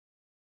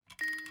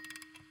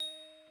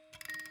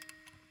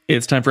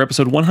It's time for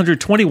episode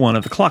 121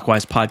 of the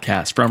Clockwise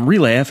podcast from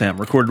Relay FM,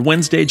 recorded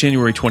Wednesday,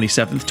 January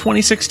 27th,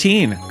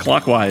 2016.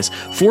 Clockwise,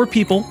 4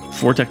 people,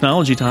 4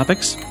 technology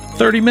topics,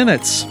 30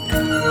 minutes.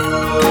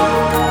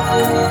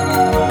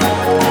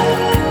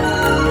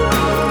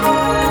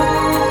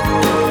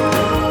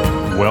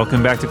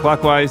 Welcome back to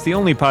Clockwise, the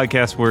only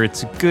podcast where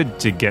it's good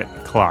to get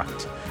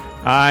clocked.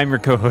 I'm your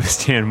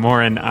co-host, Dan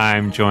Morin.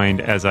 I'm joined,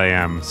 as I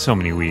am so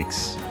many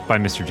weeks, by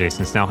Mr.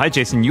 Jason Snell. Hi,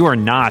 Jason. You are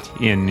not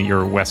in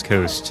your West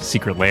Coast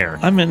secret lair.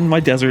 I'm in my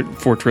desert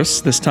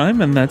fortress this time,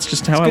 and that's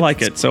just how I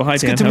like it. So, hi,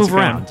 Dan. It's good to move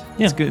around.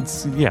 Yeah. It's good.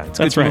 It's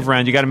good to move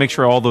around. You got to make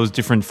sure all those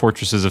different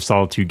fortresses of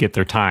solitude get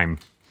their time.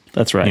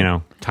 That's right. You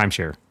know,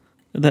 timeshare.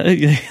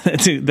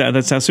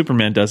 That's how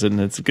Superman does it,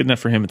 and it's good enough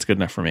for him. It's good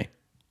enough for me.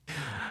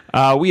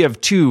 We have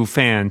 2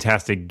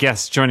 fantastic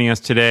guests joining us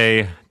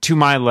today. To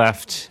my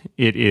left,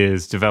 it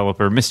is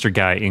developer Mr.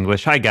 Guy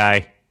English. Hi,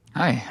 Guy.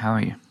 Hi, how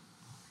are you?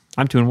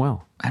 I'm doing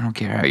well. I don't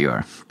care how you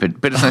are, but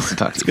it's nice to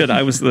talk to you. It's good.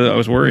 I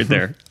was worried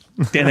there.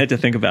 Dan had to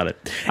think about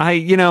it.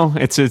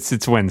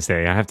 It's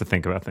Wednesday. I have to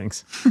think about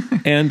things.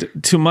 And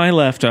to my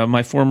left,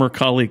 my former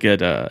colleague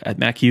at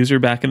Mac User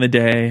back in the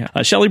day,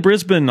 Shelley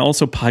Brisbane,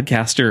 also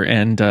podcaster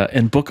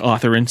and book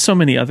author and so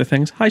many other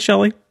things. Hi,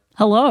 Shelley.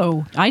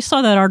 Hello. I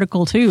saw that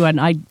article too, and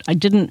I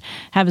didn't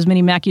have as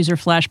many Mac user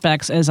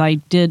flashbacks as I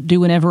do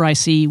whenever I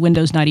see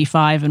Windows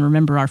 95 and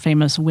remember our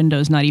famous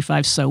Windows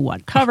 95 So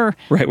What cover.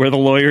 Right, where the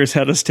lawyers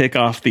had us take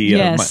off the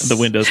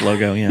Windows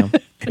logo. Yeah,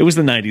 it was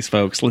the 90s,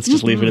 folks. Let's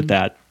just leave it at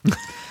that.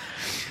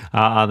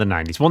 The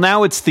 90s. Well,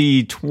 now it's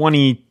the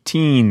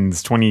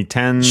 20-teens,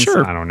 2010s.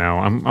 Sure. I don't know.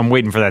 I'm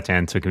waiting for that to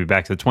end so it can be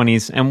back to the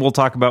 20s, and we'll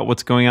talk about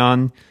what's going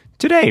on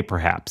today,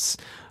 perhaps.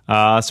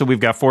 So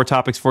we've got 4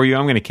 topics for you.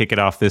 I'm going to kick it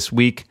off this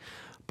week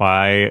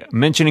by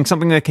mentioning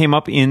something that came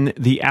up in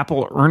the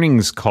Apple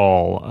earnings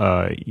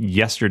call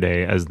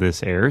yesterday as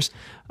this airs.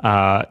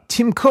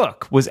 Tim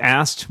Cook was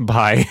asked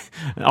by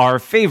our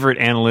favorite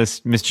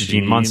analyst, Mr.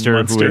 Gene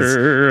Munster,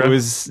 who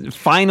was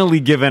finally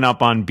given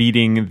up on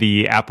beating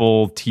the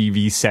Apple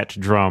TV set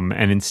drum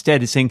and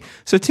instead is saying,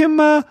 so Tim,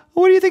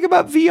 what do you think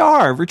about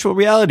VR, virtual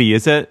reality?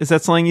 Is that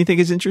something you think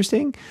is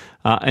interesting?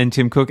 And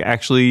Tim Cook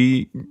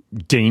actually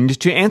deigned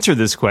to answer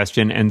this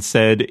question and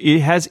said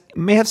it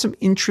may have some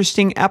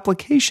interesting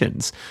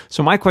applications.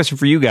 So my question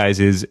for you guys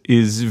is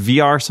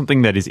VR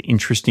something that is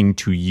interesting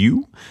to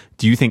you?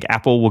 Do you think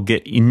Apple will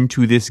get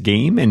into this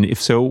game? And if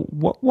so,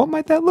 what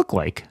might that look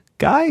like?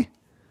 Guy?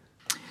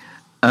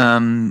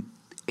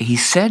 He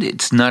said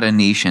it's not a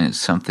niche and it's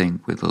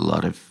something with a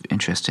lot of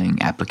interesting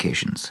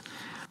applications.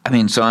 I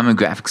mean, so I'm a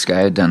graphics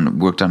guy.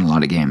 Worked on a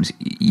lot of games.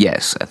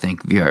 Yes, I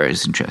think VR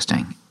is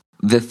interesting.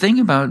 The thing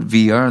about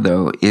VR,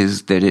 though,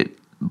 is that it,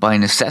 by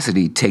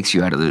necessity, takes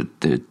you out of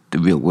the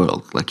real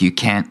world. Like, you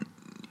can't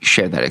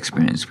share that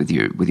experience with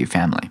your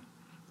family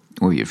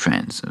or your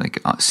friends, like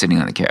sitting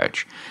on the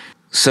couch.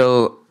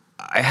 So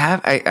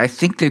I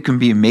think there can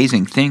be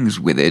amazing things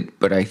with it,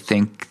 but I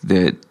think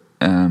that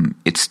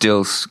it's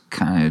still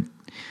kind of,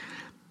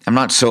 I'm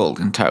not sold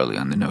entirely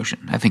on the notion.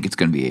 I think it's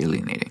going to be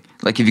alienating.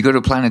 Like, if you go to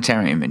a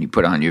planetarium and you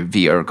put on your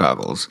VR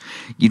goggles,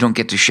 you don't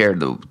get to share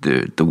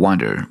the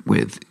wonder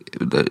with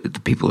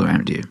the people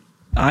around you.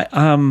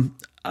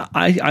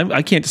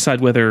 I can't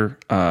decide whether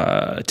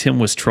Tim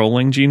was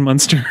trolling Gene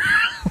Munster.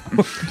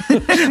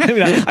 I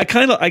mean, I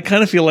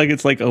kind of feel like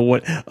it's like,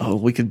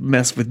 we could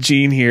mess with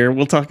Gene here.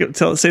 We'll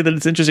say that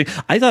it's interesting.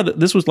 I thought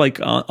this was like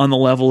on the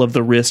level of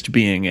the wrist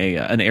being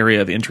an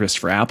area of interest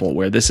for Apple,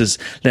 where this is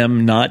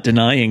them not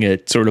denying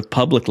it sort of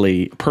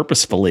publicly,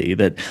 purposefully,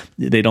 that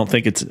they don't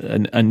think it's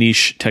a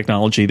niche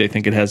technology. They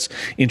think it has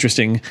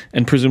interesting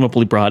and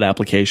presumably broad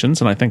applications,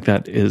 and I think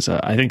that is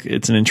I think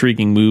it's an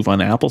intriguing move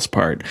on Apple's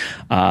part.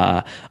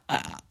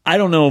 I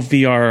don't know if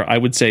VR, I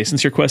would say,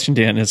 since your question,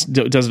 Dan, does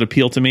it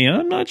appeal to me?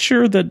 I'm not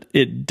sure that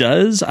it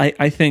does.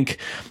 I think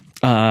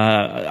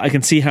I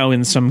can see how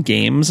in some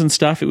games and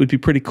stuff it would be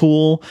pretty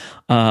cool.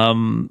 I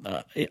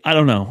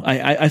don't know.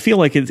 I feel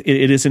like it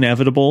is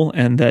inevitable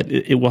and that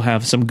it will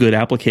have some good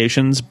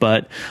applications,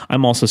 but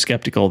I'm also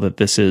skeptical that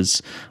this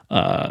is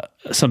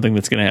something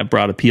that's going to have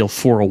broad appeal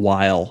for a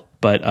while.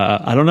 But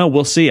I don't know.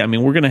 We'll see. I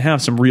mean, we're going to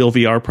have some real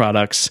VR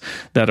products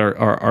that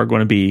are going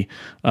to be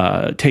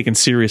taken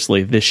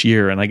seriously this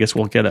year, and I guess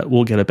we'll get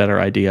a better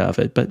idea of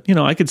it. But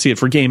I could see it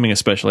for gaming,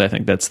 especially. I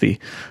think that's the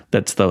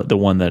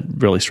one that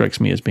really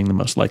strikes me as being the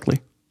most likely.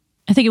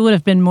 I think it would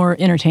have been more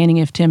entertaining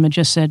if Tim had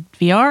just said,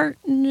 VR?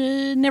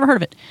 Never heard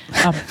of it.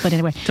 But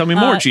anyway. Tell me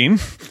more, Gene.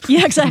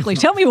 Yeah, exactly.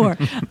 Tell me more.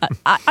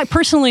 I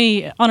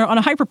personally, on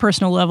a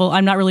hyper-personal level,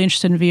 I'm not really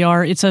interested in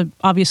VR. It's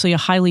obviously a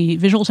highly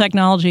visual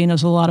technology, and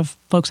as a lot of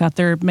folks out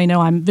there may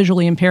know, I'm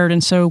visually impaired,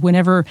 and so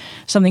whenever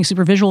something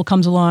super visual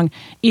comes along,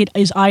 it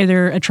is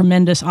either a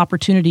tremendous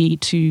opportunity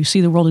to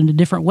see the world in a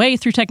different way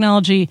through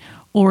technology,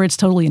 or it's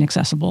totally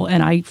inaccessible.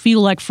 And I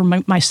feel like for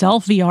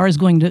myself, VR is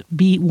going to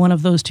be one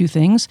of those two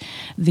things.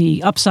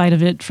 The upside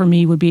of it for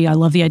me would be I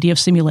love the idea of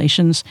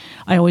simulations.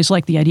 I always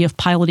like the idea of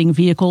piloting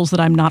vehicles that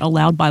I'm not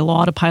allowed by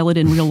law to pilot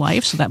in real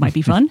life, so that might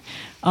be fun.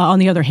 On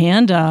the other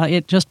hand,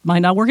 it just might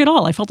not work at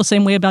all. I felt the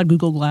same way about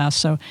Google Glass.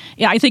 So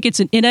yeah, I think it's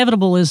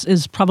inevitable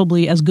is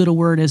probably as good a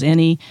word as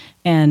any,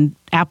 and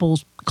Apple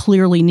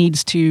clearly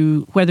needs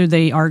to, whether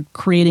they are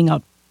creating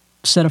a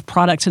set of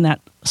products in that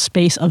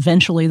space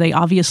eventually, they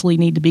obviously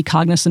need to be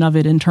cognizant of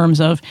it in terms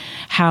of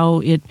how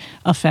it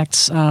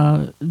affects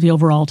the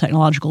overall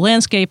technological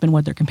landscape and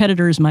what their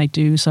competitors might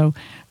do. So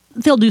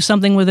they'll do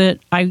something with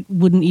it. I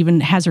wouldn't even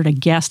hazard a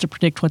guess to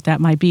predict what that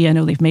might be. I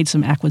know they've made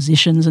some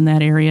acquisitions in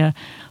that area.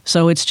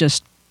 So it's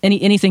just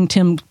anything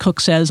Tim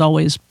Cook says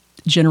always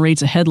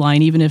generates a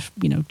headline, even if,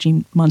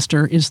 Gene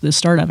Munster is the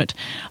start of it.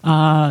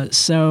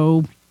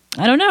 So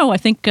I don't know. I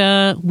think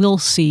we'll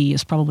see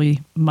is probably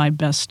my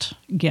best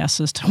guess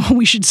as to what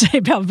we should say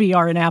about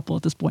VR and Apple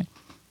at this point.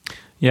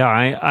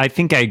 Yeah, I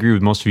think I agree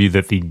with most of you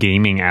that the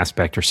gaming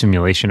aspect or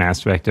simulation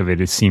aspect of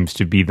it seems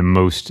to be the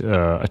most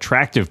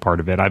attractive part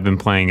of it. I've been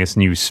playing this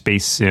new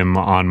Space Sim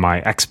on my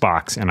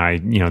Xbox, and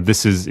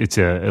it's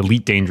a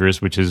Elite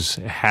Dangerous, which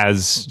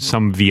has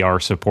some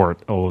VR support,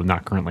 although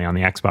not currently on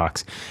the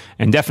Xbox.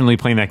 And definitely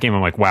playing that game,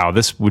 I'm like, wow,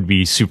 this would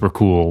be super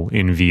cool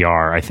in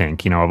VR, I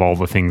think. Of all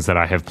the things that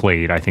I have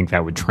played, I think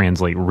that would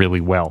translate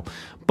really well.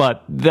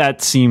 But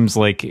that seems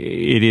like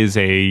it is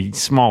a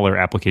smaller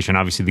application.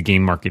 Obviously, the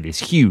game market is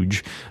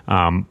huge.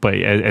 But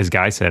as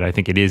Guy said, I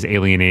think it is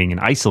alienating and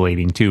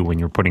isolating, too, when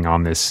you're putting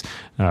on this,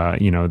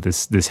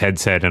 this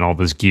headset and all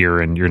this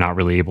gear, and you're not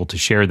really able to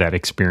share that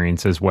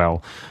experience as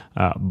well.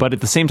 But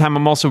at the same time,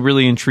 I'm also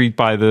really intrigued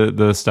by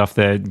the stuff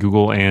that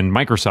Google and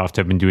Microsoft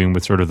have been doing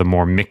with sort of the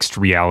more mixed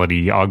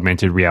reality,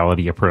 augmented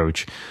reality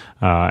approach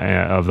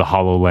of the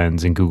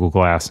HoloLens and Google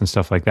Glass and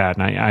stuff like that.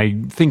 And I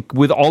think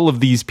with all of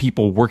these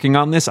people working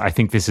on this, I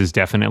think this is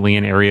definitely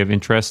an area of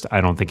interest.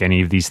 I don't think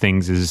any of these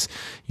things is,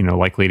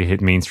 likely to hit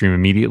mainstream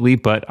immediately,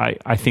 but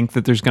I think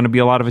that there's going to be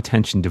a lot of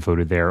attention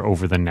devoted there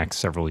over the next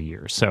several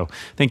years. So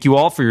thank you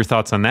all for your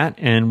thoughts on that.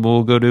 And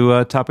we'll go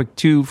to topic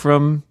 2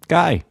 from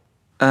Guy.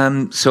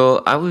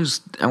 So I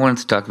wanted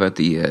to talk about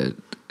the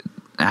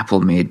Apple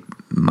made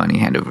money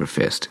hand over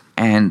fist,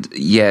 and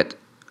yet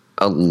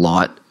a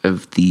lot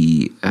of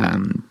the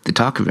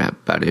talk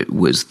about it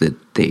was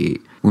that they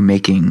were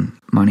making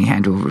money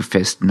hand over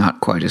fist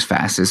not quite as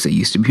fast as they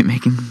used to be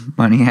making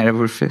money hand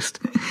over fist,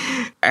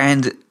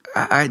 and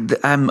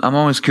I'm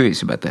always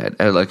curious about that.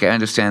 I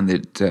understand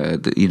that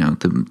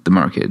the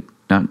market,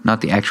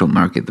 not the actual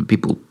market that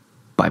people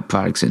buy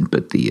products in,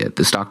 but the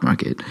stock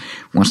market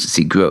wants to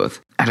see growth.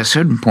 At a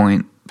certain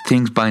point,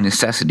 things by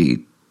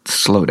necessity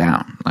slow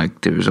down.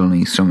 Like, there's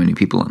only so many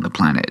people on the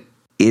planet.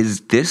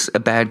 Is this a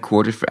bad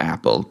quarter for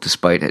Apple,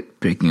 despite it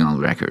breaking all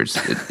records?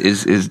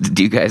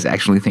 Do you guys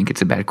actually think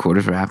it's a bad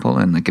quarter for Apple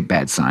and a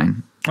bad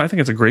sign? I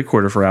think it's a great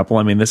quarter for Apple.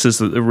 I mean, this is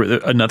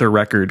another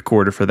record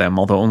quarter for them,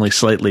 although only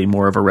slightly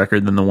more of a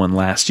record than the one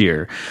last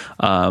year.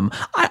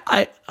 I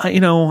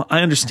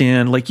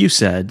understand, like you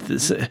said,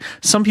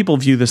 some people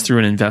view this through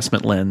an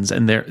investment lens,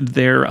 and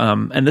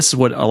and this is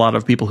what a lot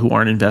of people who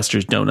aren't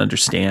investors don't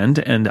understand,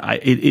 and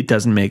it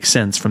doesn't make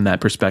sense from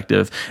that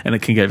perspective, and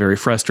it can get very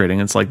frustrating.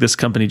 It's like, this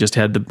company just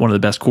had one of the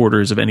best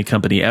quarters of any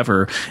company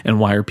ever,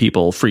 and why are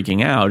people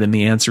freaking out? And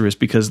the answer is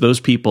because those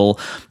people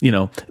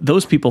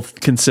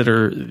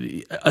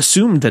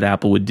assumed that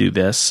Apple would do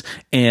this,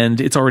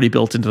 and it's already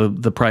built into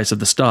the price of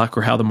the stock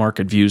or how the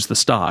market views the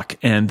stock,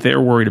 and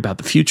they're worried about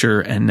the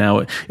future, and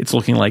now it's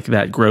looking like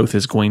that growth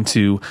is going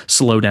to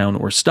slow down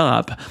or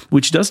stop,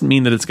 which doesn't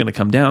mean that it's going to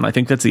come down. I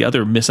think that's the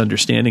other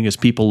misunderstanding, is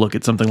people look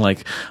at something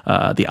like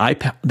the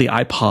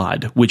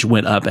iPod, which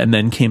went up and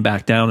then came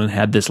back down and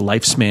had this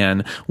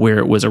lifespan where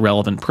it was a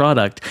relevant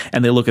product,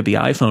 and they look at the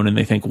iPhone and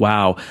they think,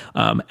 wow,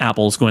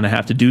 Apple's going to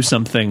have to do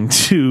something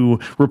to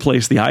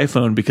replace the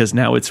iPhone because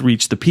now it's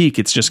reached the peak.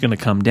 It's just going to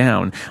come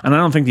down. And I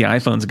don't think the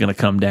iPhone's going to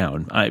come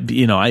down. I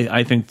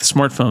think the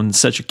smartphone is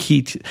such a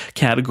key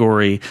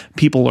category.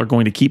 People are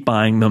going to keep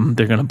buying them.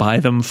 They're going to buy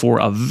them for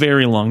a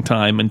very long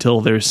time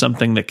until there's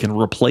something that can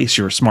replace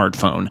your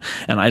smartphone.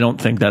 And I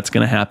don't think that's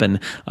going to happen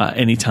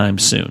anytime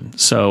soon.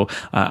 So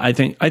I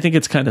think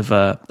it's kind of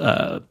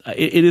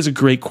it is a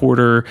great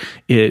quarter.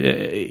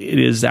 It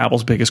is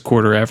Apple's biggest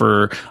quarter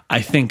ever.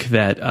 I think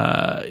that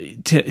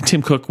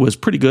Tim Cook was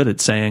pretty good at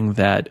saying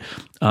that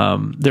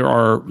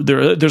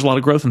there's a lot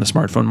of growth in the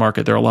smartphone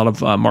market. There are a lot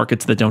of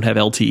markets that don't have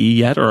LTE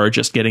yet, or are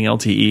just getting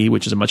LTE,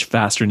 which is a much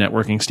faster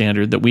networking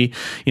standard that we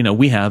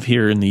have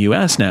here in the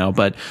US now.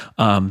 But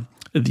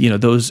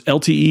those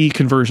LTE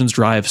conversions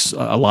drives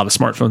a lot of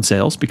smartphone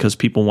sales because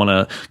people want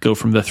to go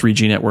from the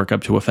 3G network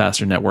up to a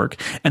faster network.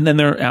 And then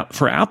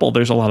for Apple,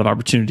 there's a lot of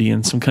opportunity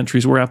in some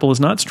countries where Apple is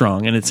not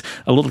strong. And it's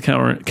a little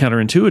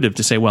counterintuitive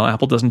to say, well,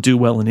 Apple doesn't do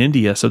well in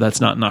India, so that's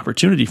not an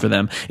opportunity for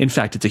them. In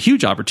fact, it's a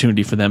huge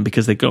opportunity for them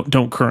because they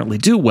don't currently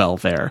do well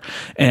there.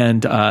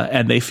 And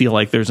they feel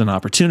like there's an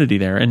opportunity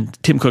there.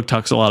 And Tim Cook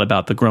talks a lot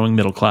about the growing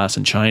middle class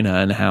in China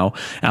and how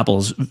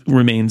Apple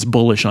remains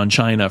bullish on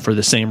China for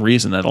the same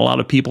reason, that a lot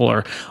of people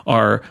are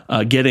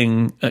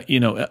getting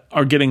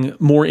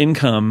more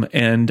income,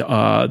 and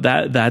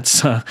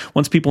that's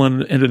once people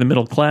enter the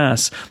middle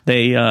class,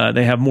 they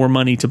have more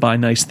money to buy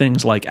nice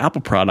things like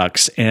Apple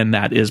products, and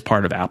that is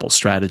part of Apple's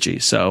strategy.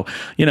 So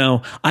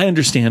I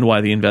understand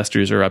why the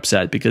investors are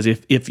upset, because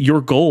if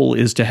your goal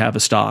is to have a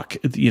stock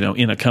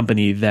in a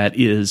company that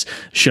is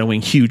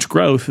showing huge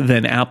growth,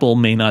 then Apple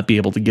may not be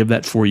able to give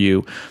that for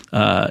you,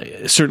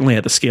 certainly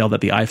at the scale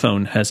that the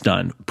iPhone has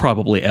done,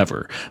 probably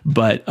ever.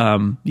 But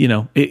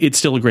it's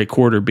still a great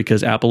quarter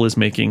because Apple is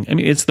making,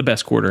 it's the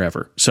best quarter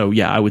ever. So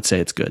yeah, I would say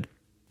it's good.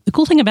 The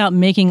cool thing about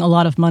making a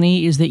lot of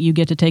money is that you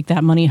get to take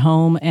that money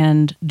home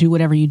and do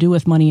whatever you do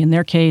with money. In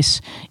their case,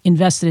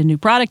 invested in new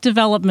product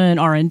development,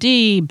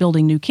 R&D,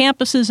 building new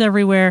campuses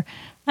everywhere.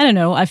 I don't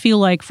know. I feel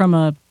like from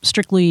a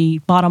strictly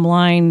bottom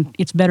line,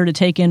 it's better to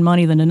take in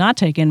money than to not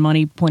take in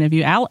money point of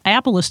view.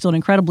 Apple is still an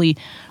incredibly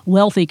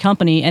wealthy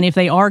company, and if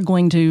they are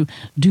going to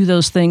do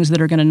those things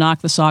that are going to knock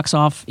the socks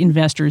off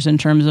investors in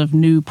terms of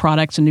new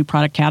products and new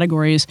product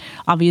categories,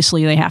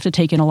 obviously they have to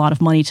take in a lot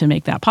of money to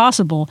make that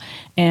possible.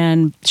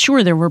 And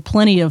sure, there were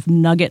plenty of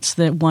nuggets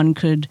that one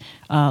could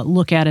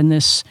look at in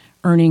this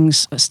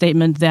earnings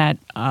statement that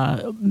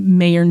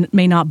may or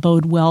may not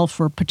bode well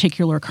for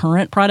particular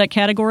current product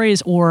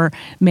categories, or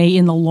may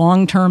in the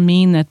long term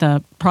mean that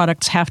the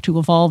products have to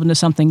evolve into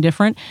something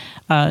different.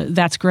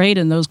 That's great,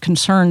 and those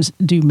concerns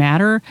do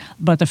matter.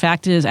 But the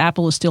fact is,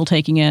 Apple is still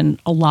taking in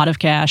a lot of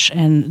cash,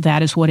 and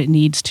that is what it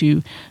needs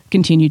to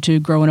continue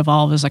to grow and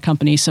evolve as a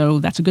company. So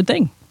that's a good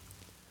thing.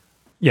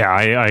 Yeah,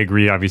 I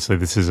agree. Obviously,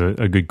 this is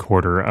a good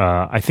quarter.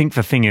 I think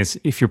the thing is,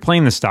 if you're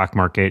playing the stock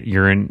market,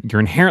 you're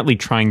inherently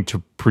trying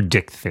to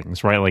predict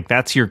things, right? Like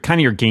that's your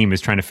game, is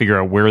trying to figure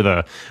out where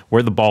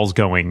the ball's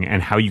going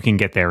and how you can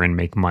get there and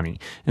make money.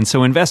 And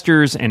so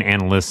investors and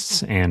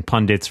analysts and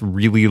pundits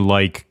really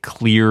like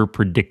clear,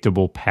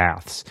 predictable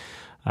paths.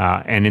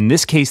 And in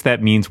this case,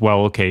 that means,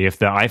 well, okay, if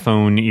the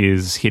iPhone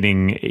is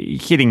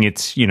hitting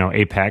its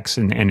apex,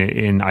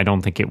 and I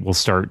don't think it will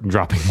start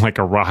dropping like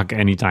a rock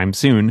anytime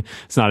soon.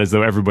 It's not as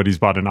though everybody's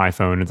bought an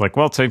iPhone. It's like,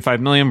 well, it's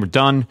 75 million, we're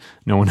done.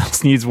 No one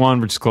else needs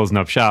one. We're just closing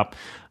up shop.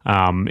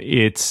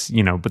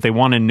 But they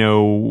want to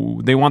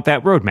know, they want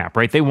that roadmap,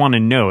 right? They want to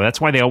know.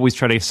 That's why they always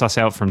try to suss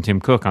out from Tim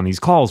Cook on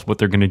these calls what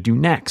they're going to do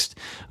next.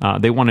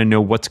 They want to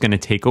know what's going to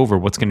take over,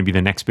 what's going to be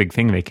the next big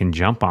thing they can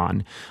jump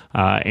on.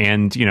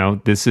 That's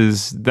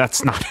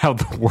not how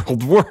the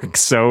world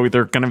works. So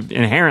they're going to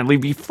inherently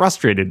be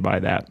frustrated by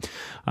that.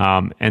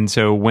 And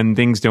so when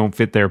things don't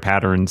fit their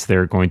patterns,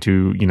 they're going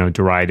to,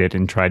 deride it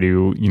and try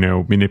to,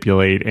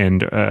 manipulate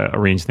and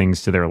arrange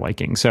things to their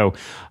liking. So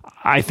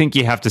I think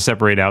you have to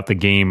separate out the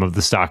game of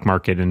the stock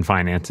market and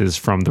finances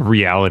from the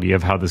reality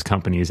of how this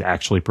company is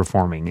actually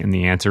performing. And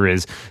the answer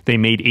is they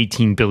made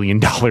 $18 billion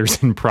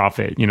in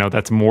profit.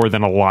 That's more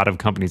than a lot of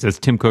companies. As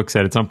Tim Cook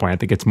said at some point, I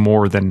think it's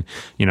more than,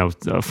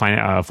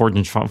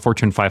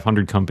 Fortune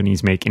 500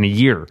 companies make in a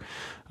year.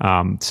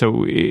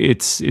 So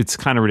it's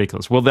kind of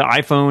ridiculous. Will the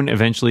iPhone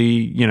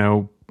eventually,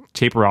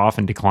 taper off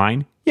and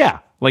decline? Yeah,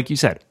 like you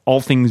said, all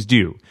things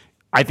do.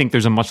 I think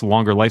there's a much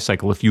longer life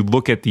cycle. If you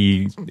look at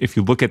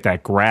that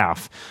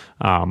graph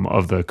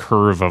of the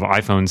curve of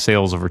iPhone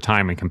sales over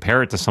time and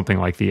compare it to something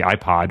like the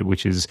iPod,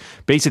 which is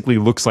basically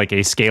looks like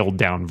a scaled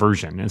down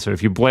version. And so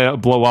if you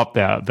blow up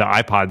the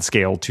iPod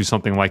scale to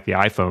something like the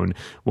iPhone,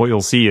 what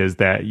you'll see is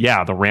that,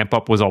 the ramp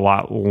up was a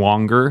lot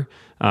longer.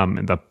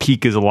 The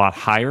peak is a lot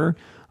higher.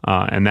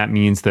 And that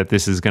means that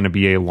this is going to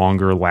be a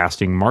longer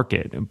lasting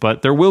market.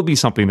 But there will be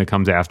something that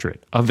comes after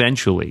it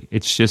eventually.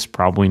 It's just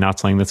probably not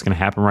something that's going to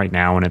happen right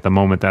now. And at the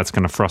moment, that's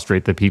going to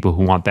frustrate the people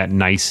who want that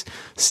nice,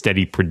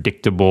 steady,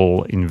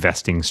 predictable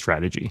investing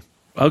strategy.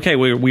 Okay,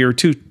 we are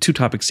two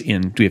topics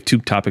in. We have two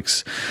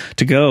topics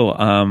to go.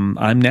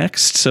 I'm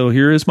next. So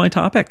here is my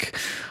topic.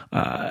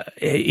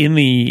 In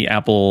the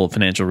Apple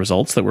financial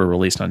results that were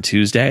released on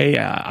Tuesday,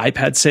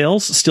 iPad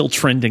sales still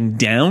trending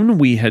down.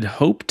 We had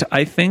hoped,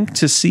 I think,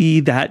 to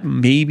see that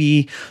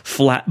maybe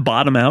flat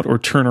bottom out or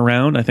turn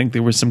around. I think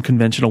there was some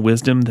conventional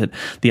wisdom that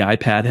the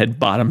iPad had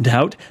bottomed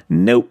out.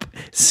 Nope,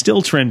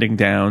 still trending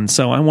down.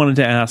 So I wanted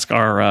to ask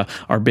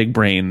our big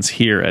brains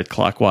here at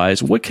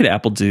Clockwise, what could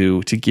Apple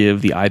do to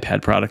give the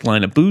iPad product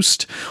line a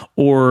boost?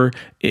 Or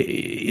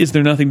is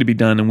there nothing to be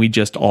done and we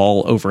just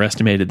all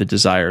overestimated the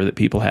desire that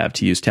people have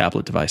to use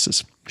tablet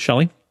devices?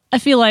 Shelley? I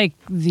feel like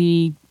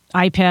the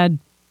iPad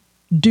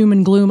doom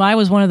and gloom. I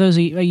was one of those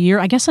a year,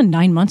 I guess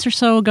 9 months or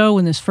so ago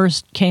when this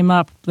first came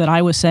up, that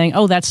I was saying,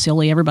 oh, that's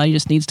silly. Everybody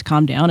just needs to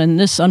calm down. And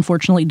this,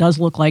 unfortunately, does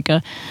look like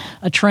a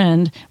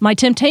trend. My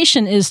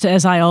temptation is to,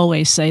 as I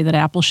always say, that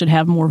Apple should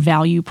have more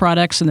value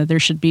products and that there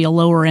should be a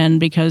lower end,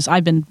 because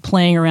I've been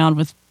playing around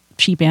with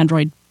cheap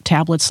Android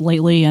tablets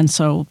lately, and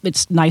so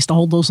it's nice to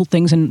hold those little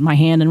things in my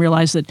hand and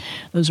realize that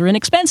those are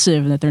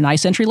inexpensive and that they're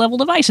nice entry-level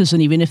devices,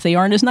 and even if they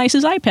aren't as nice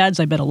as iPads,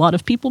 I bet a lot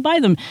of people buy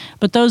them.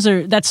 But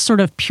that's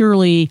sort of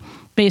purely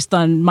based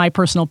on my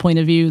personal point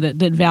of view,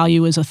 that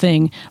value is a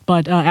thing.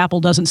 But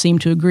Apple doesn't seem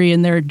to agree,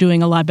 and they're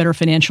doing a lot better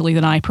financially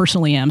than I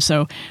personally am,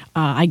 so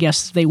I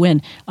guess they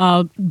win.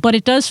 But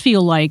it does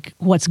feel like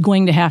what's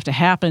going to have to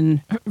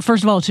happen,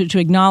 first of all, to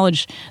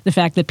acknowledge the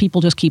fact that people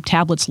just keep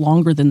tablets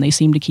longer than they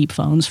seem to keep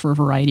phones for a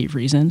variety of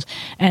reasons.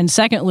 And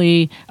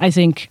secondly, I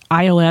think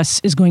iOS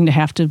is going to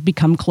have to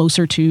become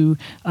closer to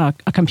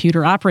a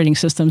computer operating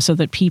system, so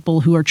that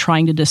people who are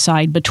trying to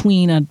decide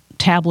between a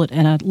tablet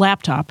and a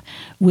laptop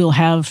will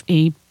have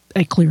a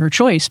clearer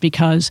choice,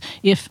 because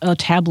if a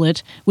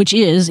tablet, which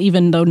is,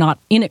 even though not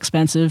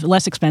inexpensive,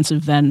 less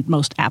expensive than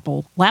most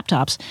Apple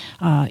laptops,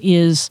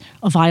 is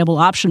a viable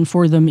option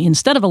for them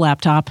instead of a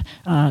laptop,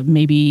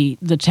 maybe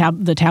the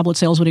tablet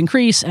sales would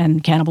increase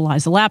and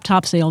cannibalize the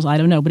laptop sales. I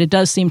don't know. But it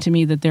does seem to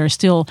me that there are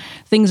still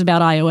things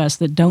about iOS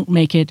that don't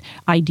make it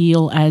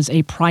ideal as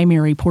a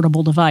primary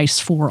portable device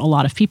for a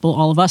lot of people.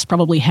 All of us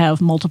probably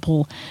have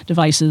multiple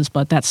devices,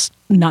 but that's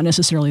not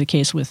necessarily the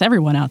case with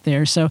everyone out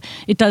there. So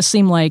it does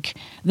seem like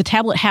the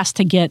tablet has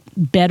to get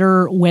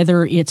better,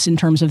 whether it's in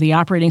terms of the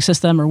operating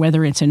system or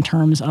whether it's in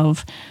terms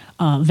of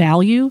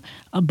value.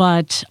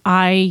 But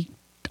I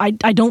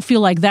don't feel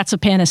like that's a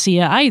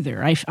panacea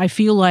either. I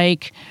feel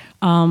like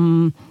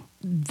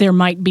there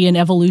might be an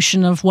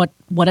evolution of what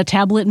a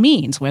tablet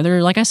means,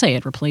 whether, like I say,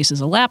 it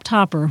replaces a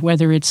laptop or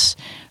whether it's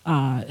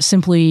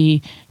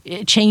simply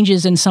it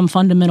changes in some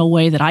fundamental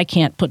way that I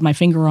can't put my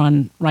finger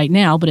on right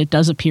now. But it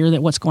does appear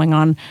that what's going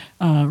on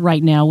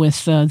right now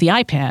with the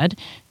iPad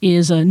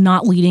is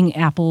not leading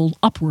Apple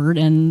upward.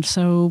 And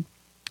so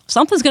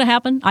something's going to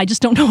happen. I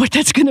just don't know what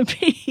that's going to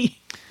be.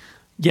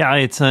 Yeah,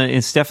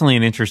 it's definitely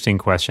an interesting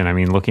question. I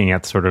mean, looking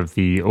at sort of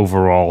the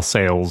overall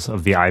sales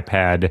of the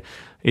iPad,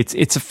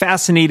 it's a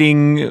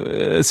fascinating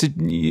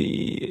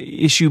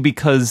issue,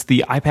 because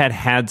the iPad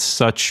had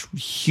such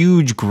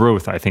huge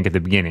growth, I think, at the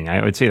beginning.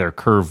 I would say their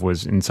curve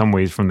was, in some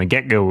ways, from the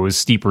get-go, was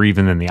steeper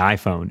even than the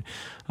iPhone.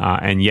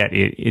 And yet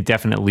it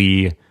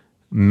definitely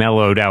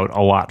mellowed out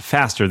a lot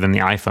faster than the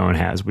iPhone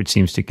has, which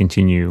seems to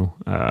continue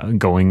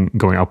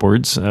going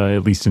upwards,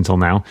 at least until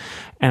now.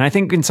 And I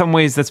think in some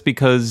ways that's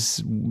because,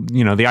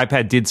 the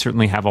iPad did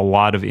certainly have a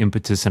lot of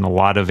impetus and a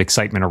lot of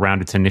excitement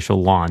around its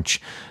initial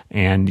launch.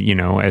 And,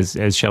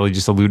 as Shelley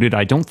just alluded,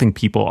 I don't think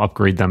people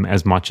upgrade them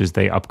as much as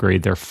they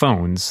upgrade their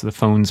phones. The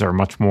phones are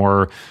much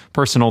more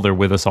personal. They're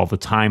with us all the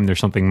time. They're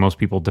something most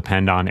people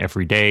depend on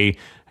every day.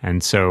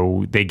 And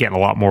so they get a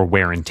lot more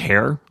wear and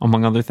tear,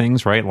 among other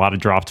things, right? A lot of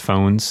dropped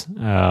phones.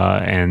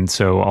 And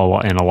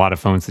a lot of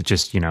phones that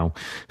just,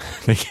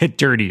 they get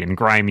dirty and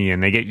grimy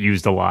and they get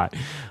used a lot.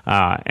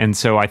 And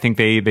so I think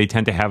they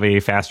tend to have a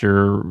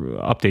faster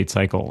update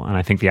cycle. And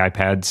I think the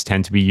iPads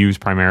tend to be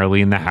used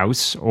primarily in the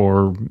house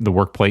or the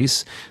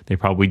workplace. They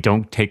probably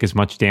don't take as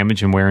much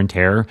damage and wear and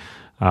tear.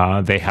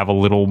 They have a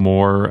little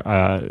more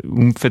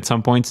oomph at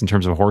some points in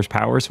terms of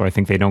horsepower, so I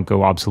think they don't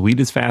go obsolete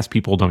as fast.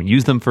 People don't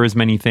use them for as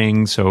many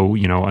things, so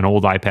an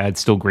old iPad's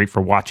still great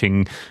for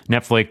watching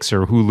Netflix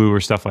or Hulu or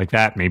stuff like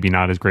that. Maybe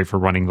not as great for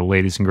running the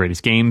latest and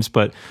greatest games,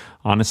 but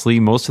honestly,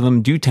 most of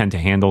them do tend to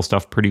handle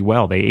stuff pretty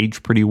well. They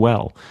age pretty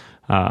well,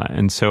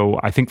 and so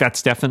I think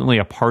that's definitely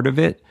a part of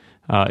it.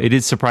 It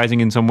is surprising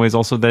in some ways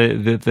also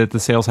that the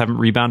sales haven't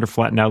rebounded or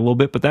flattened out a little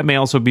bit, but that may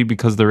also be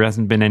because there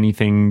hasn't been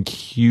anything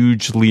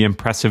hugely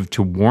impressive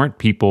to warrant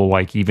people,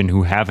 like even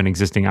who have an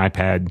existing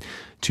iPad,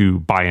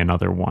 to buy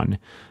another one.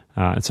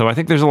 So I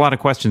think there's a lot of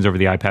questions over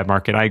the iPad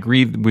market. I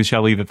agree with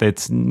Shelley that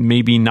it's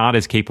maybe not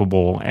as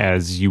capable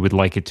as you would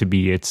like it to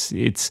be. It's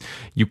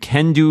you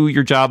can do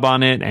your job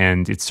on it,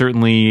 and it's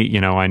certainly,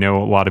 I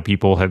know a lot of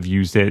people have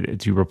used it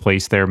to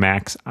replace their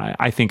Macs.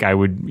 I think I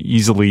would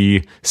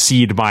easily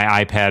seed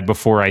my iPad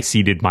before I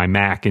seeded my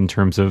Mac in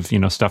terms of,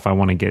 stuff I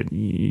want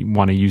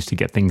to use to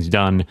get things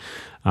done.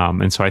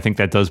 And so I think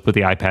that does put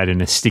the iPad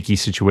in a sticky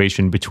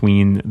situation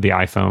between the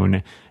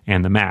iPhone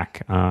and the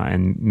Mac.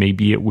 And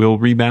maybe it will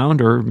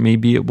rebound, or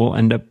maybe it will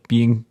end up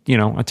being,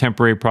 a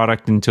temporary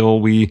product until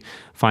we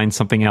find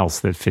something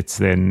else that fits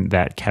in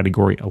that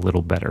category a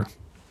little better.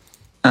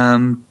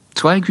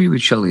 So I agree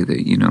with Shelley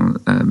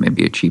that,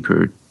 maybe a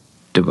cheaper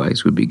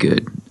device would be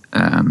good,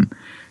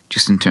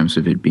 just in terms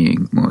of it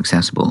being more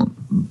accessible.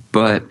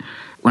 But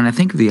when I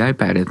think of the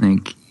iPad, I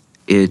think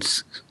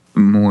it's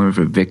more of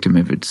a victim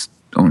of its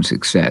own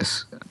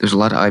success. There's a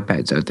lot of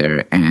iPads out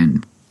there,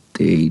 and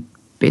they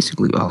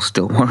basically all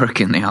still work,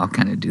 and they all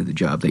kind of do the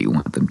job that you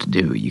want them to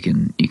do. You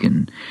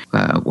can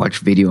watch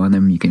video on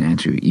them, you can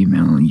answer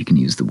email, and you can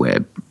use the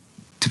web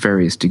to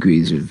various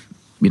degrees of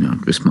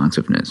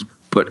responsiveness.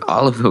 But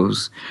all of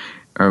those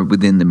are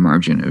within the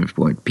margin of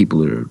what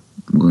people are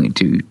willing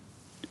to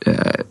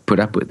put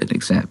up with and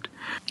accept.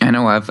 I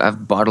know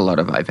I've bought a lot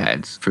of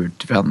iPads for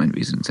development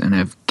reasons, and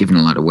I've given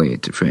a lot away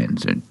to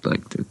friends, and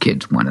like their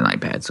kids want an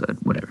iPad, so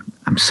whatever.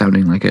 I'm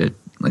sounding like a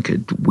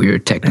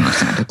weird techno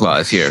Santa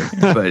Claus here,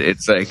 but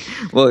it's like,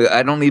 well,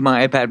 I don't need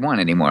my iPad 1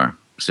 anymore,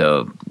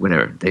 so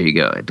whatever. There you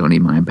go. I don't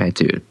need my iPad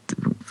 2.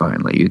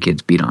 Fine, let your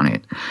kids beat on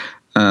it.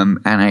 And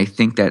I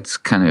think that's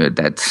kind of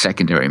that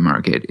secondary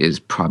market is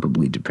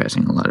probably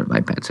depressing a lot of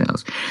iPad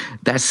sales.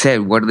 That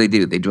said, what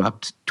do? They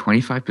dropped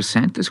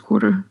 25% this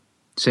quarter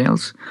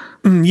sales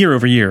year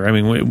over year. I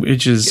mean,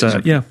 which is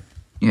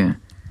yeah.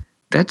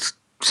 That's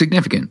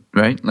significant,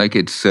 right? Like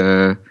it's.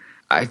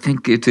 I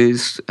think it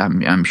is.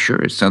 I'm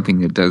sure it's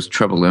something that does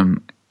trouble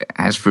them.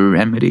 As for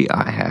remedy,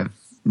 I have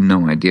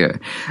no idea.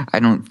 I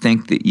don't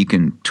think that you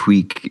can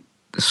tweak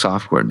the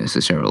software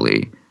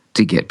necessarily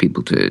to get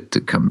people to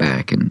come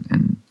back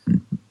and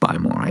buy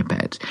more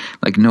iPads.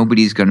 Like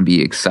nobody's going to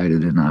be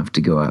excited enough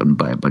to go out and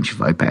buy a bunch of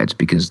iPads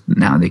because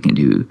now they can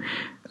do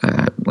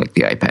like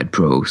the iPad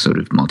Pro sort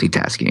of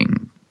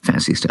multitasking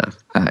fancy stuff.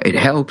 It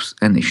helps,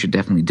 and they should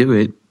definitely do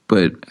it,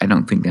 but I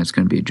don't think that's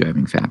going to be a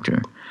driving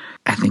factor.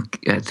 I think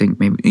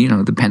maybe,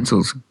 the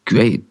pencil's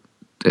great.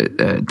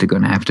 They're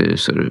going to have to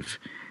sort of,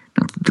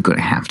 not that they're going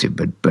to have to,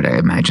 but I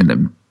imagine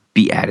them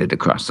be added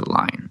across the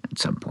line at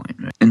some point.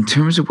 Right? In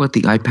terms of what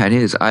the iPad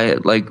is, I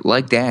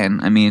like Dan.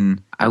 I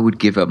mean, I would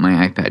give up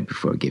my iPad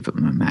before I gave up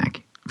my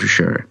Mac for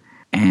sure.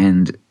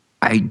 And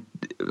I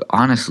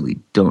honestly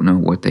don't know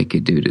what they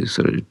could do to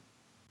sort of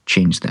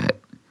change that.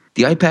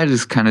 The iPad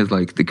is kind of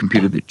like the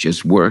computer that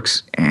just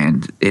works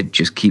and it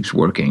just keeps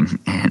working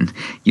and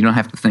you don't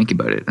have to think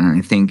about it. And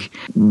I think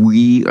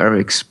we are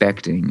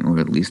expecting, or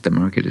at least the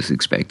market is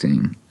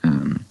expecting,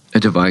 a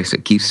device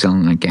that keeps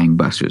selling like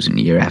gangbusters and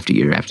year after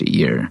year after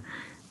year.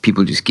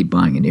 People just keep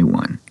buying a new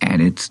one.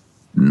 And it's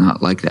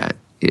not like that.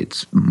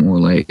 It's more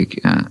like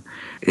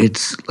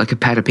it's like a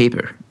pad of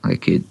paper.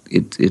 Like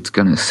it's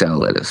going to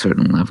sell at a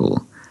certain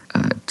level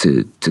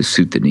to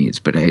suit the needs.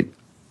 But I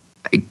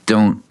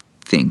don't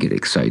think it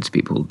excites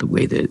people the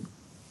way that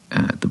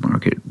the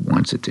market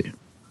wants it to.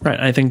 Right.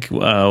 I think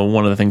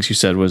one of the things you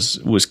said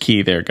was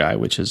key there, Guy,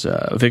 which is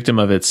a victim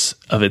of its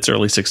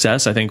early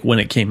success. I think when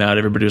it came out,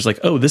 everybody was like,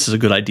 "Oh, this is a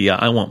good idea.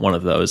 I want one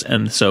of those."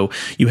 And so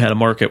you had a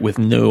market with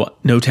no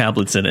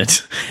tablets in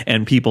it,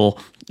 and people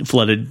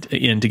flooded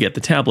in to get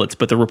the tablets,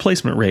 but the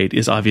replacement rate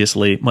is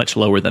obviously much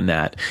lower than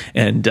that.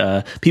 And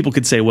people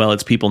could say, well,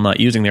 it's people not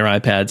using their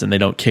iPads and they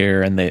don't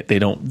care and they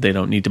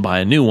don't need to buy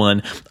a new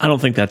one. I don't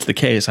think that's the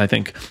case. I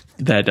think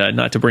that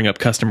not to bring up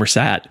customer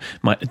sat,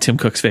 Tim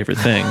Cook's favorite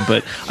thing,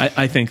 but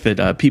I think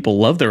that people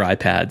love their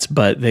iPads,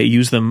 but they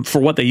use them for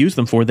what they use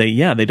them for. They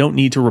don't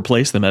need to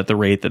replace them at the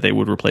rate that they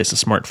would replace a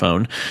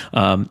smartphone,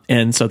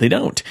 and so they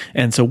don't.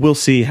 And so we'll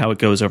see how it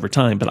goes over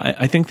time. But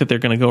I think that they're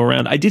going to go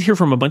around. I did hear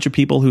from a bunch of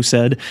people who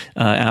said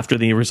after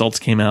the results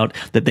came out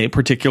that they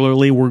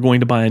particularly were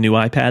going to buy a new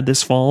iPad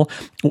this fall,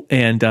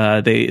 and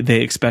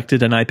they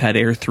expected an iPad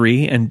Air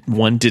 3, and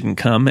one didn't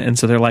come, and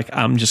so they're like,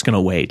 I'm just going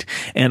to wait.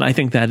 And I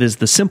think that is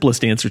the simplest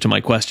answer to my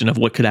question of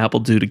what could Apple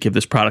do to give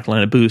this product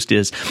line a boost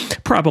is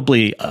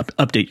probably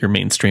update your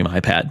mainstream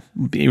iPad.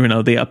 They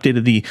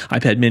updated the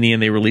iPad Mini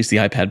and they released the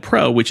iPad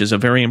Pro, which is a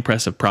very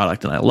impressive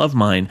product, and I love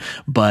mine,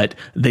 but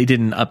they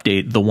didn't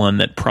update the one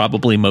that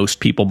probably most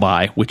people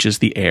buy, which is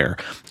the Air.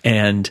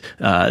 And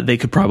they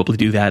could probably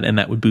do that, and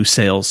that would boost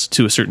sales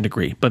to a certain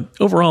degree. But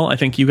overall, I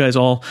think you guys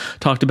all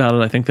talked about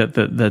it. I think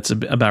that's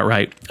about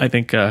right. I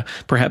think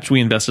perhaps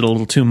we invested a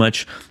little too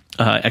much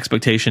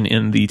expectation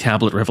in the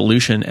tablet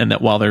revolution, and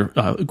that while they're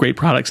great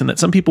products and that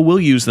some people will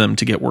use them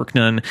to get work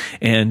done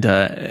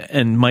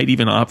and might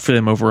even opt for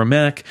them over a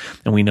Mac,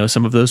 and we know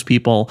some of those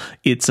people,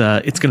 it's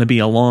going to be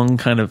a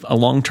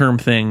long-term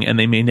thing, and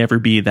they may never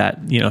be that,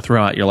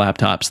 throw out your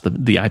laptops,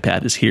 the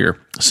iPad is here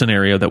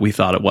scenario that we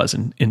thought it was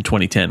in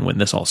 2010 when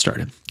this all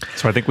started.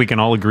 So I think we can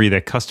all agree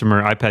that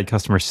iPad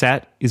customer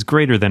sat is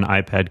greater than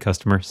iPad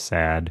customer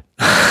sad.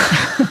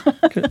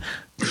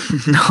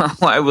 No,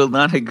 I will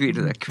not agree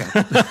to that crap.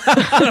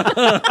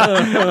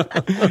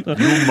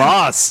 You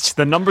must.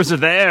 The numbers are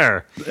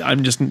there.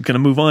 I'm just going to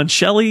move on.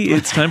 Shelley,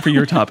 it's time for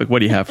your topic. What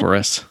do you have for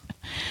us?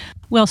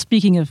 Well,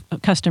 speaking of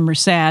customer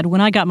sad, when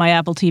I got my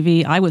Apple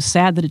TV, I was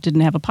sad that it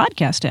didn't have a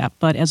podcast app.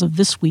 But as of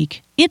this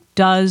week, it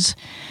does.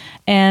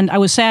 And I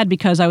was sad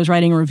because I was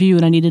writing a review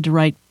and I needed to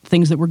write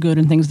things that were good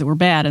and things that were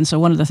bad. And so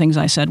one of the things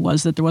I said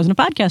was that there wasn't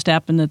a podcast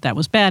app and that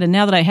was bad. And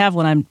now that I have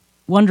one, I'm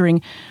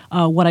wondering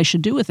what I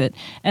should do with it.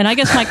 And I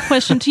guess my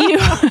question to you,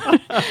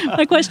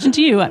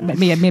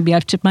 maybe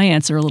I've tipped my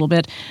answer a little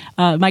bit.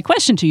 My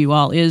question to you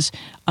all is,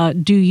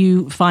 do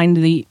you find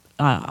the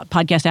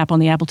podcast app on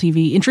the Apple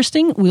TV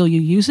interesting? Will you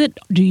use it?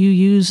 Do you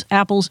use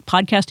Apple's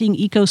podcasting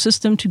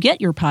ecosystem to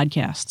get your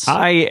podcasts?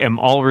 I am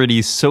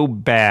already so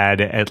bad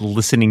at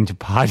listening to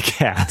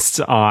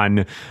podcasts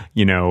on,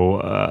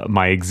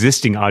 my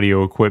existing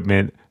audio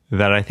equipment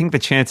that I think the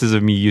chances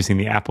of me using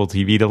the Apple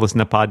TV to listen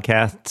to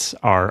podcasts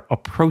are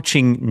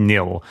approaching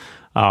nil.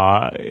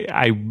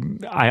 I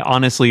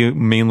honestly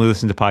mainly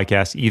listen to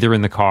podcasts either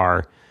in the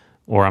car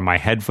or on my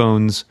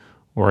headphones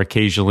or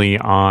occasionally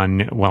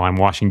on while I'm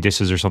washing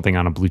dishes or something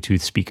on a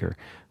Bluetooth speaker.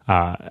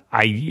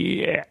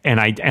 I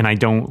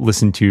don't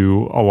listen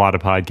to a lot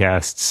of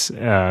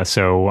podcasts,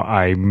 so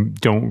I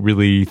don't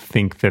really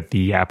think that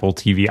the Apple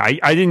TV.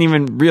 I didn't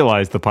even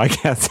realize the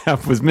podcast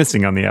app was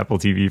missing on the Apple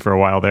TV for a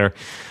while there.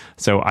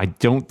 So I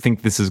don't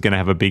think this is going to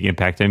have a big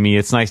impact on me.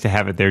 It's nice to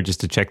have it there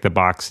just to check the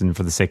box and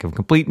for the sake of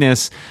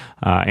completeness,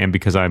 and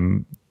because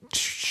I'm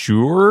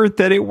sure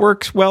that it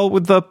works well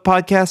with the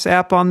podcast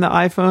app on the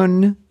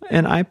iPhone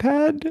and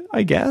iPad,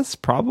 I guess,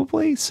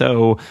 probably.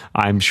 So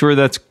I'm sure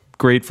that's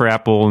great for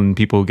Apple and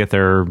people who get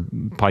their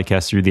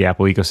podcasts through the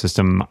Apple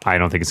ecosystem. I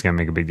don't think it's going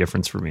to make a big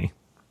difference for me.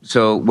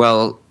 So,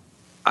 well,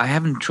 I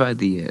haven't tried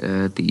the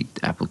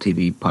Apple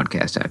TV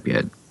podcast app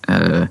yet.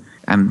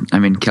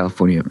 I'm in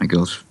California at my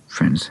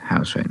girlfriend's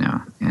house right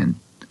now, and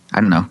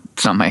I don't know,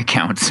 it's not my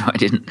account, so I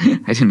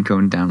didn't go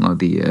and download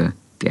the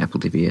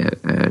Apple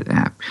TV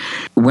app.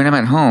 When I'm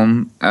at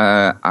home,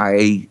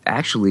 I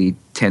actually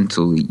tend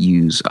to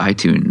use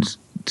iTunes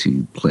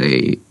to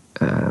play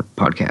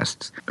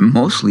podcasts,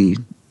 mostly,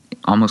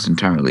 almost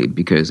entirely,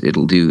 because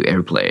it'll do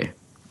AirPlay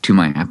to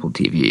my Apple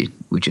TV,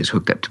 which is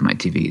hooked up to my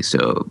TV.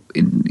 So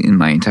in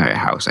my entire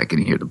house, I can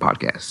hear the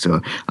podcast. So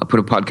I'll put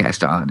a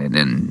podcast on and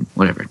then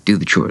whatever, do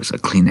the chores. I'll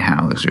clean the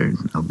house or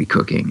I'll be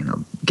cooking and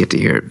I'll get to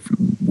hear it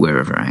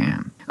wherever I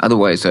am.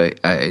 Otherwise,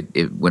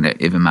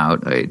 if I'm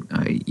out,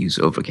 I use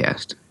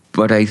Overcast.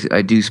 But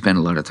I do spend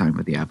a lot of time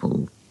with the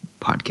Apple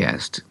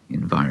podcast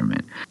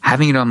environment.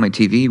 Having it on my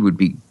TV would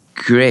be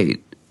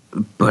great.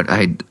 But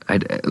I'd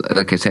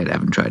like I said, I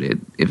haven't tried it.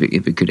 If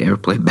it could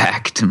AirPlay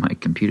back to my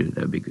computer,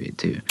 that would be great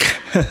too.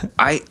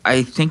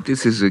 I think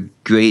this is a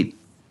great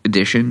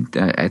addition.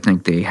 I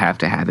think they have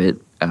to have it.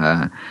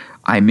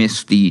 I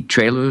miss the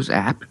Trailers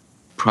app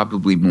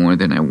probably more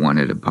than I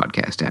wanted a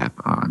podcast app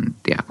on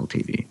the Apple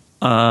TV.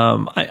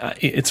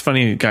 It's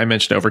funny, Guy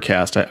mentioned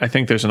Overcast. I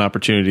think there's an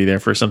opportunity there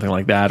for something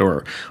like that,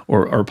 or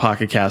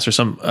Pocket Cast, or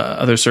some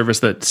other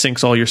service that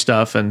syncs all your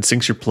stuff and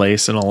syncs your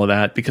place and all of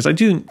that. Because I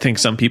do think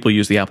some people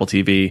use the Apple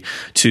TV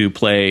to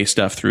play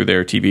stuff through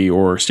their TV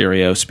or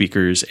stereo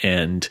speakers,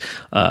 and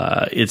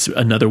it's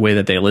another way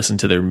that they listen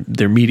to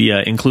their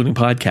media, including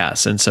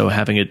podcasts. And so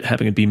having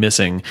it be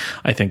missing,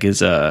 I think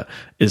is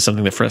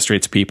something that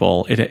frustrates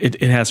people.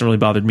 It hasn't really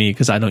bothered me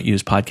because I don't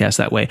use podcasts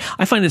that way.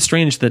 I find it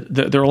strange that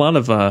there are a lot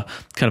of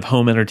kind of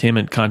home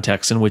entertainment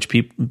contexts in which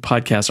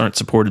podcasts aren't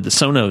supported. The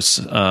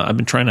Sonos, I've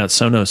been trying out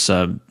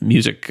Sonos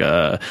music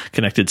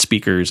connected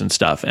speakers and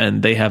stuff,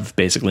 and they have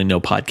basically no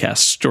podcast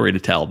story to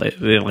tell.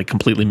 They like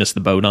completely miss the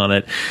boat on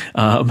it,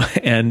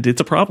 and it's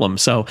a problem.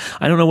 So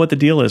I don't know what the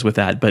deal is with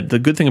that. But the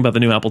good thing about the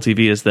new Apple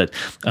TV is that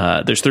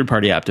there's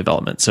third-party app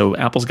development. So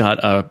Apple's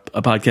got a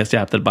podcast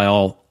app that by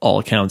all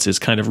accounts is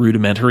kind of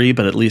rudimentary,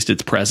 but at least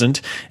it's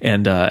present.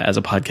 And as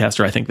a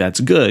podcaster, I think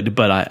that's good.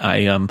 But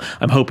I'm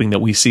hoping that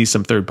we see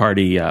some third-party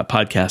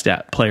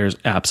podcast players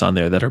apps on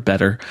there that are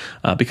better,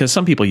 because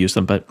some people use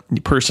them, but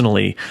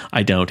personally,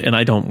 I don't. And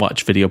I don't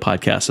watch video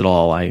podcasts at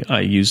all. I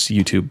use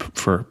YouTube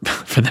for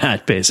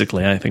that,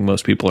 basically. I think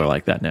most people are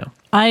like that now.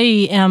 I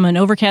am an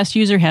Overcast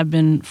user, have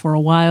been for a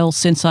while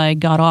since I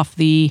got off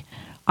the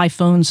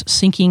iPhone's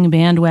syncing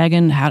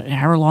bandwagon,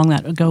 however long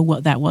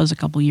that was, a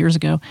couple years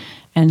ago.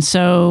 And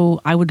so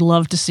I would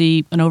love to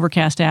see an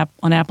Overcast app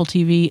on Apple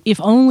TV,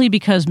 if only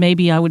because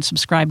maybe I would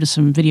subscribe to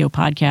some video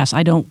podcasts.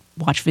 I don't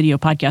watch video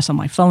podcasts on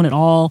my phone at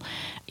all.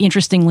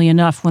 Interestingly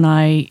enough, when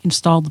I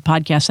installed the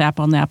podcast app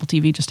on the Apple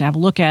TV just to have a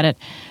look at it,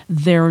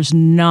 there's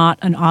not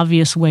an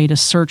obvious way to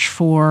search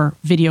for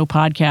video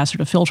podcasts or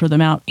to filter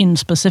them out in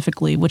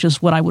specifically, which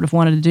is what I would have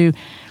wanted to do.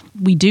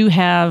 We do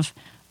have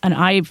an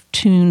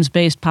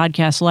iTunes-based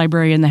podcast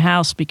library in the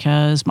house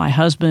because my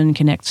husband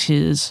connects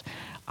his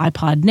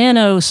iPod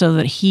Nano so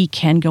that he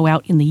can go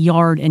out in the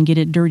yard and get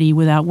it dirty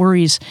without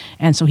worries.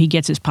 And so he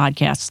gets his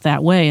podcasts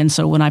that way. And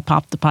so when I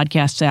popped the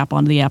podcasts app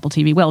onto the Apple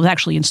TV, well, it was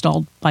actually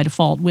installed by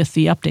default with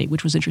the update,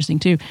 which was interesting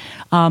too.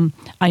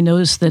 I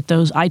noticed that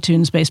those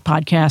iTunes-based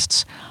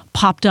podcasts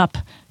popped up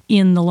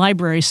in the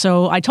library.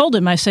 So I told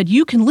him, I said,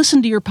 you can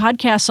listen to your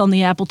podcasts on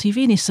the Apple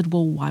TV. And he said,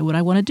 well, why would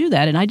I want to do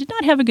that? And I did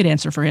not have a good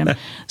answer for him.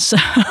 So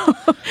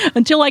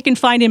until I can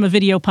find him a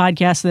video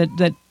podcast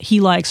that he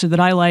likes or that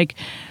I like,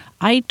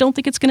 I don't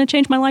think it's going to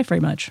change my life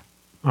very much.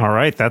 All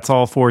right, that's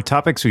all 4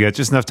 topics. We got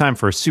just enough time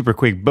for a super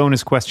quick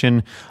bonus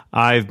question.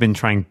 I've been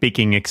trying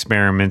baking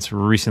experiments.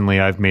 Recently,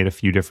 I've made a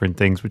few different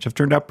things, which have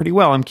turned out pretty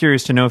well. I'm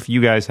curious to know if you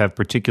guys have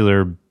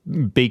particular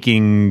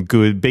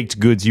baked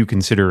goods you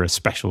consider a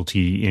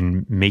specialty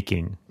in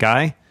making.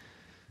 Guy?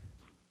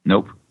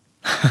 Nope.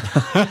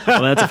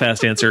 Well, that's a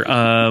fast answer.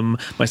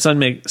 My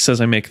son says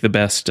I make the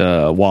best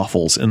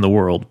waffles in the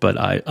world, but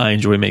I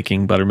enjoy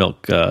making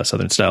buttermilk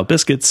Southern-style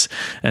biscuits,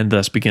 and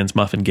thus begins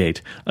Muffin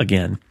Gate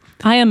again.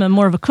 I am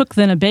more of a cook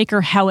than a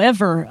baker.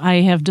 However, I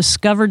have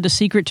discovered the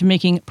secret to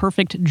making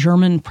perfect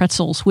German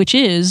pretzels, which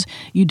is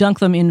you dunk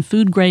them in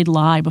food-grade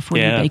lye before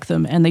you bake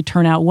them, and they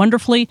turn out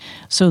wonderfully.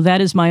 So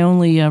that is my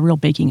only real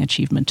baking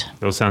achievement.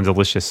 Those sound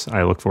delicious.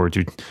 I look forward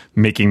to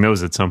making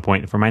those at some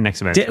point for my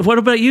next event. What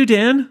about you,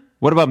 Dan?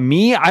 What about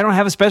me? I don't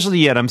have a specialty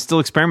yet. I'm still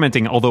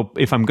experimenting. Although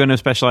if I'm going to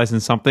specialize in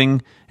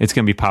something, it's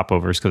going to be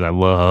popovers because I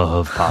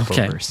love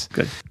popovers.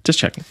 Okay, good. Just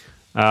checking.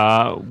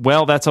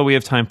 Well, that's all we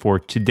have time for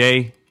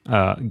today.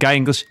 Guy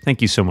English,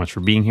 thank you so much for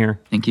being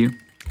here. Thank you.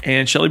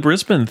 And Shelley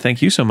Brisbane,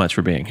 thank you so much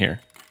for being here.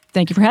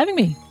 Thank you for having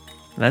me.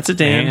 That's it,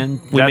 Dan.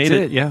 And we that's made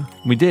it. Yeah,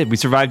 we did. We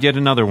survived yet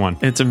another one.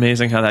 It's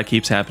amazing how that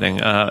keeps happening.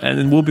 And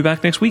then we'll be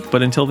back next week.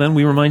 But until then,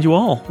 we remind you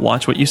all,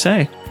 watch what you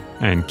say.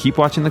 And keep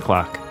watching the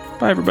clock.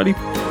 Bye, everybody.